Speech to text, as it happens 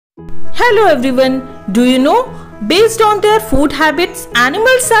Hello everyone, do you know? Based on their food habits,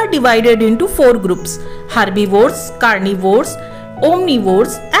 animals are divided into 4 groups: herbivores, carnivores,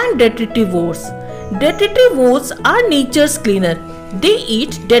 omnivores and detritivores. Detritivores are nature's cleaner. They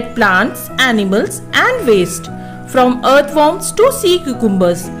eat dead plants, animals and waste, from earthworms to sea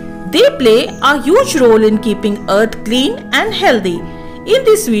cucumbers. They play a huge role in keeping earth clean and healthy. In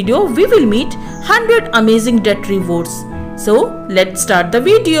this video, we will meet 100 amazing detritivores. So, let's start the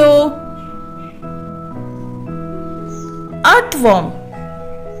video. Earthworm.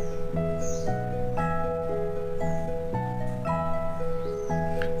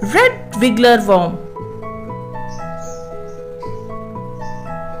 Red wiggler worm.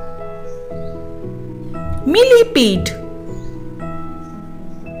 Millipede.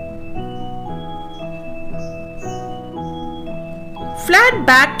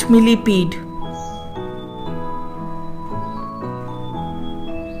 Flat-backed millipede.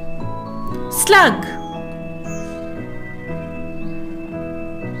 Slug.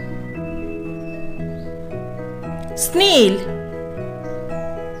 Snail.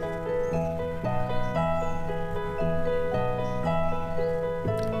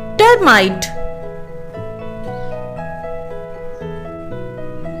 Termite.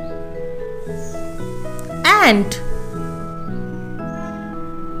 Ant.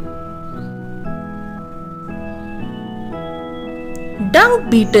 Dung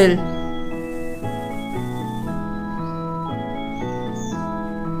beetle.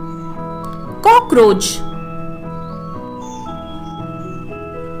 Cockroach.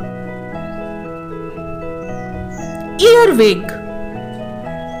 Earwig.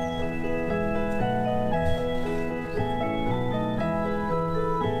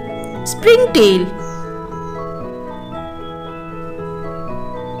 Springtail.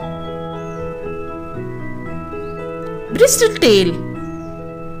 Bristletail.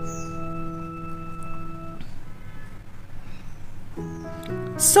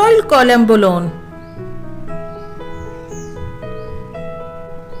 Soil columbolone.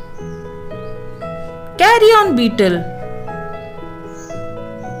 Carrion beetle.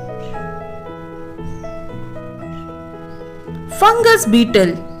 Fungus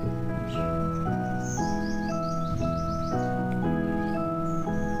beetle.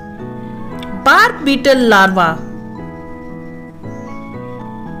 Bark beetle larva.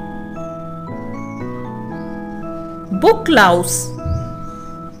 Book louse.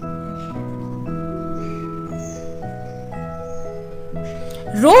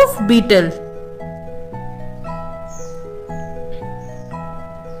 Rove beetle.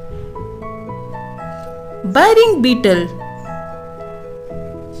 Burying beetle.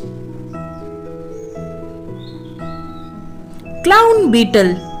 Clown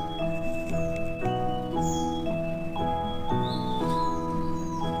beetle.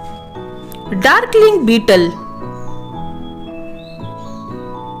 Darkling beetle.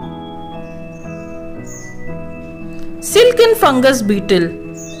 Silken fungus beetle.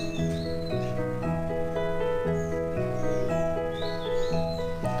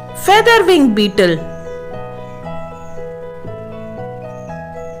 Featherwing beetle.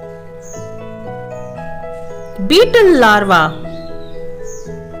 Beetle larva.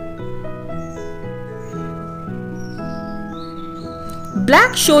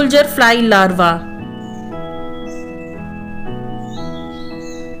 Black soldier fly larva.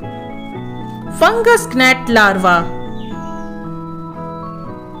 Fungus gnat larva.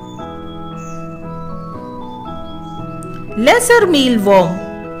 Lesser mealworm.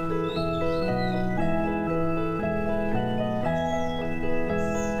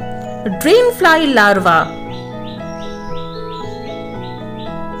 Drainfly larva.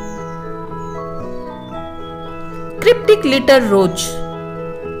 Cryptic litter roach.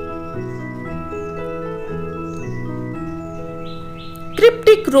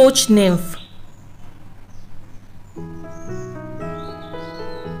 Cryptic roach nymph.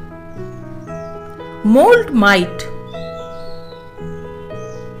 Mold mite.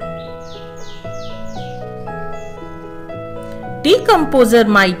 Decomposer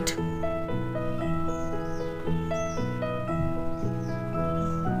mite.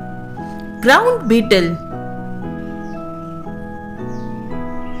 Ground beetle.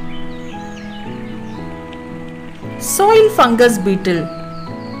 Soil fungus beetle.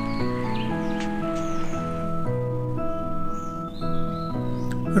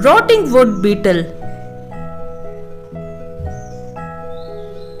 Rotting wood beetle.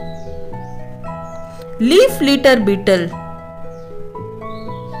 Leaf litter beetle.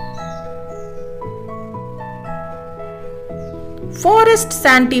 Forest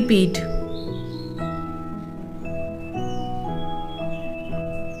centipede.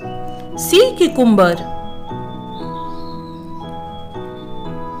 Sea cucumber.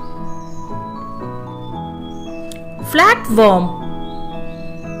 Flatworm.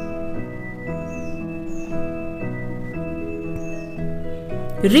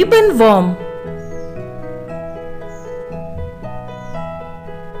 Ribbon worm.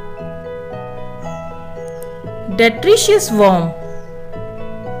 Detritivore worm.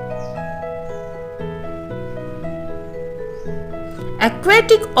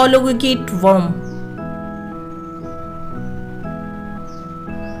 Aquatic oligocete worm.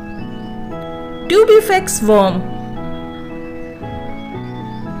 Tubifex worm.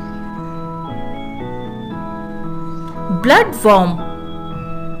 Bloodworm.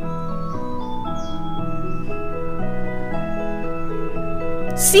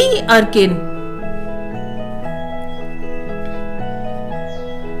 Sea urchin.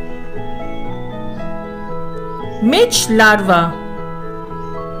 Midge larva.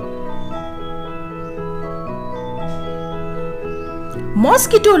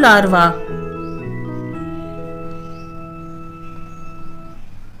 Mosquito larva.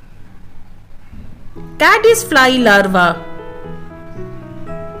 Caddisfly larva.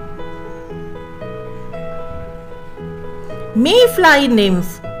 Mayfly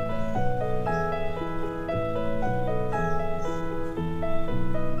nymph.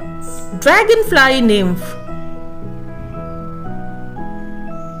 Dragonfly nymph.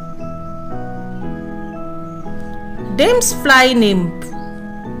 Dimsfly nymph.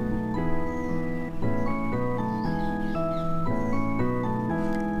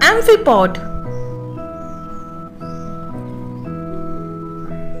 Amphipod.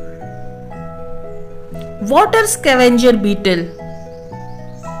 Water scavenger beetle.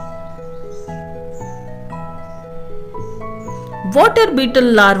 Water beetle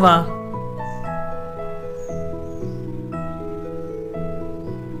larva.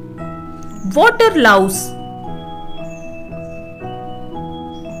 Water louse.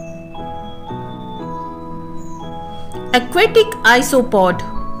 Aquatic isopod.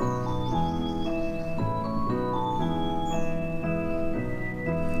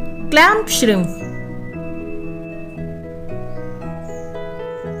 Clam shrimp.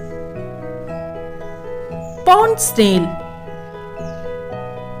 Pond snail.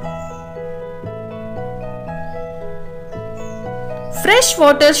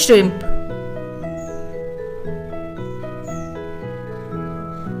 Freshwater shrimp.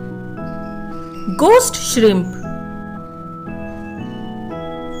 Ghost shrimp.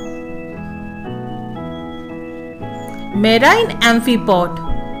 Marine amphipod.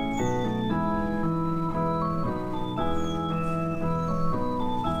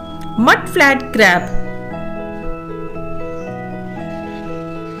 Mudflat crab.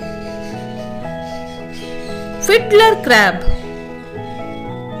 Fiddler crab.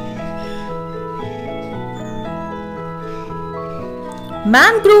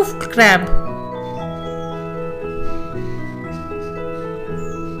 Mangrove crab.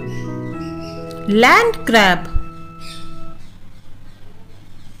 Land crab.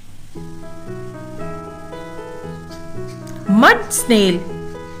 Mud snail.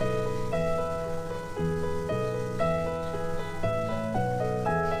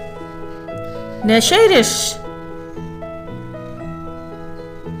 Nashirish.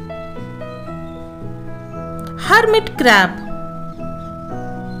 Hermit crab.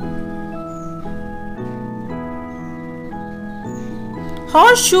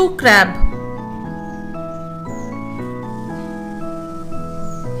 Horseshoe crab.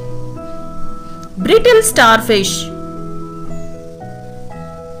 Brittle starfish.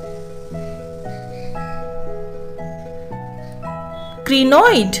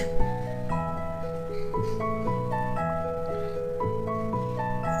 Crinoid.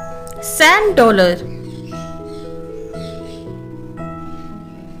 Sand dollar.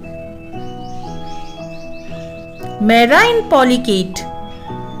 Marine polychaete.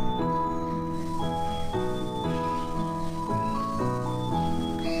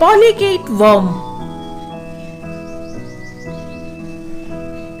 Polychaete worm.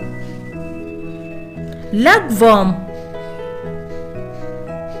 Lugworm.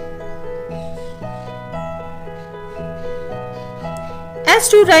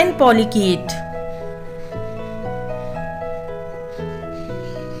 Estuarine polychaete.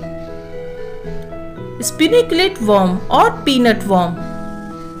 Spinniculate worm or peanut worm.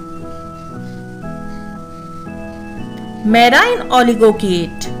 Marine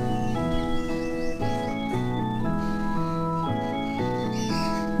oligocete.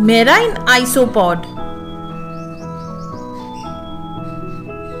 Marine isopod.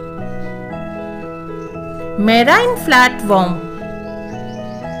 Marine flatworm.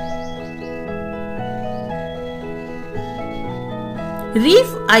 reef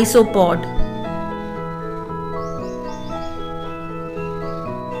isopod,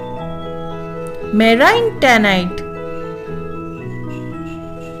 marine tannite,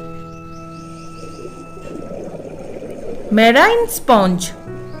 marine sponge,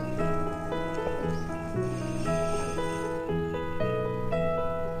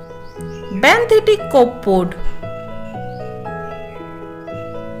 benthitic copepod,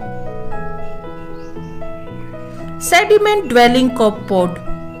 sediment dwelling copepod,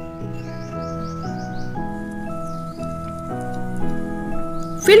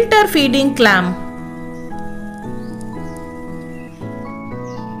 filter feeding clam,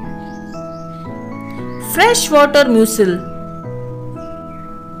 freshwater mussel,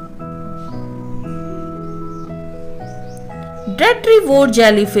 detritivore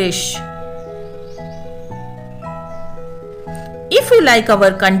jellyfish. If you like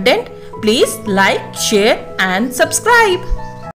our content, please like, share and subscribe.